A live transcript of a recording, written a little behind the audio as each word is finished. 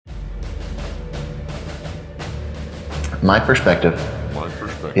My perspective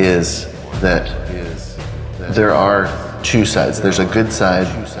is that there are two sides. There's a good side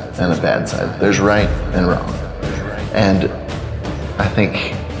and a bad side. There's right and wrong. And I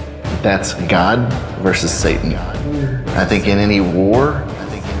think that's God versus Satan. I think in any war,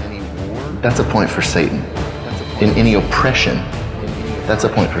 that's a point for Satan. In any oppression, that's a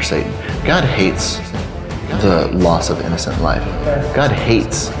point for Satan. God hates the loss of innocent life. God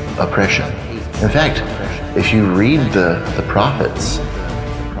hates oppression. In fact, if you read the prophets,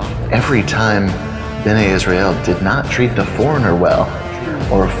 every time Bene Israel did not treat the foreigner well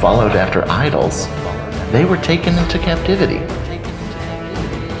or followed after idols, they were taken into captivity.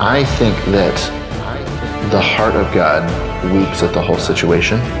 I think that the heart of God weeps at the whole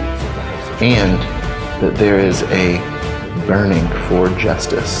situation, and that there is a burning for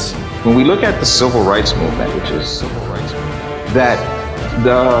justice. When we look at the civil rights movement, which is that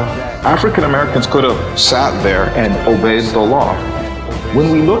the African Americans could have sat there and obeyed the law.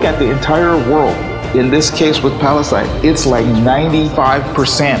 When we look at the entire world, in this case with Palestine, it's like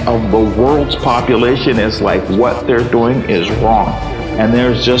 95% of the world's population is like, what they're doing is wrong. And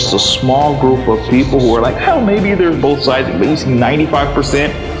there's just a small group of people who are like, hell, maybe there's both sides. But you see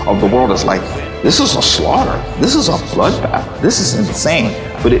 95% of the world is like, this is a slaughter. This is a bloodbath. This is insane.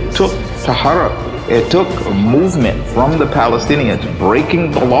 But it took tahara. It took a movement from the Palestinians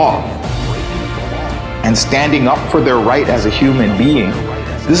breaking the law and standing up for their right as a human being.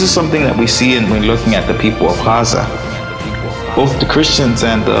 This is something that we see when looking at the people of Gaza, both the Christians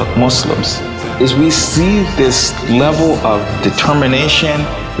and the Muslims, is we see this level of determination,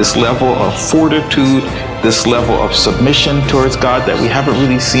 this level of fortitude, this level of submission towards God that we haven't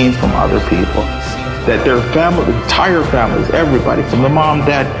really seen from other people. That their family, entire families, everybody, from the mom,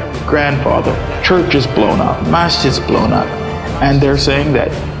 dad, grandfather, church is blown up, masjid's blown up, and they're saying that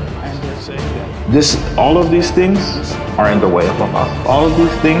all of these things are in the way of Allah. All of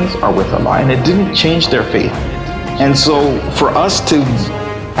these things are with Allah, and it didn't change their faith. And so for us to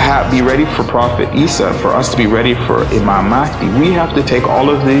be ready for Prophet Isa, for us to be ready for Imam Mahdi, we have to take all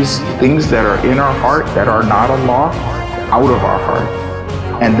of these things that are in our heart that are not Allah out of our heart.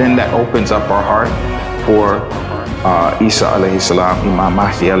 And then that opens up our heart for Isa alayhi salam, Imam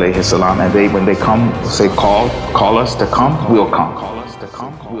Mahdi alayhi salam, and when they come, say, call us to come, we'll come. Call us to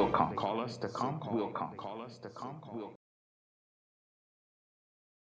come, we'll come. Call us to come, we'll come. Call us to come, we'll come.